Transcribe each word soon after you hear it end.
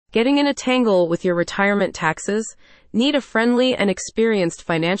Getting in a tangle with your retirement taxes? Need a friendly and experienced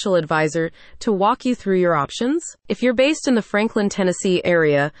financial advisor to walk you through your options? If you're based in the Franklin, Tennessee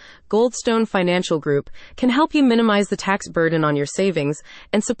area, Goldstone Financial Group can help you minimize the tax burden on your savings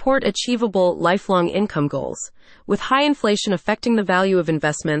and support achievable lifelong income goals. With high inflation affecting the value of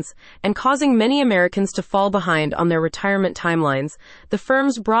investments and causing many Americans to fall behind on their retirement timelines, the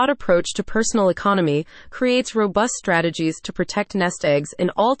firm's broad approach to personal economy creates robust strategies to protect nest eggs in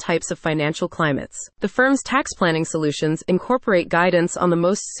all types of financial climates. The firm's tax planning solutions incorporate guidance on the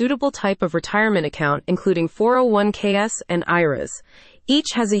most suitable type of retirement account, including 401ks and IRAs.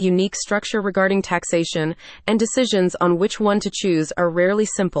 Each has a unique structure regarding taxation, and decisions on which one to choose are rarely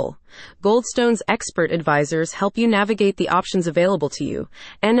simple. Goldstone's expert advisors help you navigate the options available to you,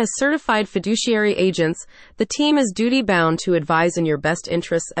 and as certified fiduciary agents, the team is duty-bound to advise in your best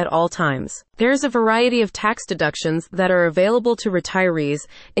interests at all times. There's a variety of tax deductions that are available to retirees,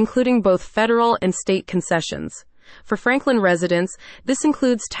 including both federal and state concessions. For Franklin residents, this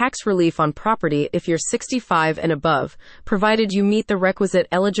includes tax relief on property if you're 65 and above, provided you meet the requisite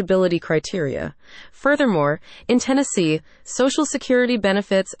eligibility criteria. Furthermore, in Tennessee, Social Security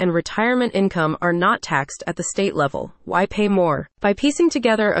benefits and retirement income are not taxed at the state level. Why pay more? By piecing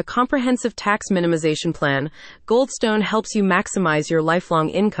together a comprehensive tax minimization plan, Goldstone helps you maximize your lifelong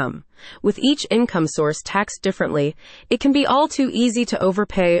income. With each income source taxed differently, it can be all too easy to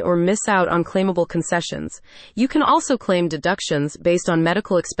overpay or miss out on claimable concessions. You can also claim deductions based on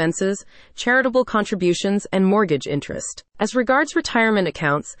medical expenses, charitable contributions, and mortgage interest. As regards retirement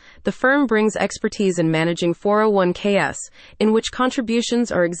accounts, the firm brings expertise in managing 401ks, in which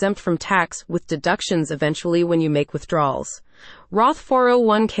contributions are exempt from tax with deductions eventually when you make withdrawals. Roth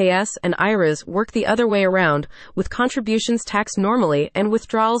 401ks and IRAs work the other way around, with contributions taxed normally and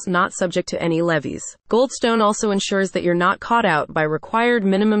withdrawals not subject to any levies. Goldstone also ensures that you're not caught out by required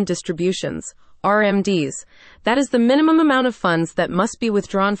minimum distributions, RMDs. That is the minimum amount of funds that must be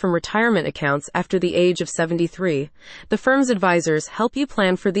withdrawn from retirement accounts after the age of 73. The firm's advisors help you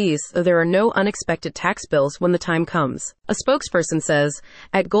plan for these so there are no unexpected tax bills when the time comes. A spokesperson says,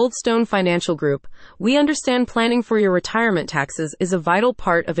 "At Goldstone Financial Group, we understand planning for your retirement taxes is a vital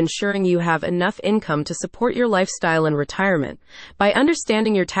part of ensuring you have enough income to support your lifestyle in retirement. By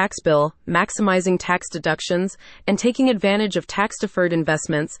understanding your tax bill, maximizing tax deductions, and taking advantage of tax-deferred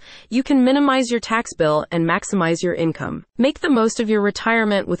investments, you can minimize your tax bill and maximize your income. Make the most of your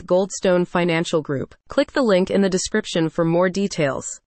retirement with Goldstone Financial Group." Click the link in the description for more details.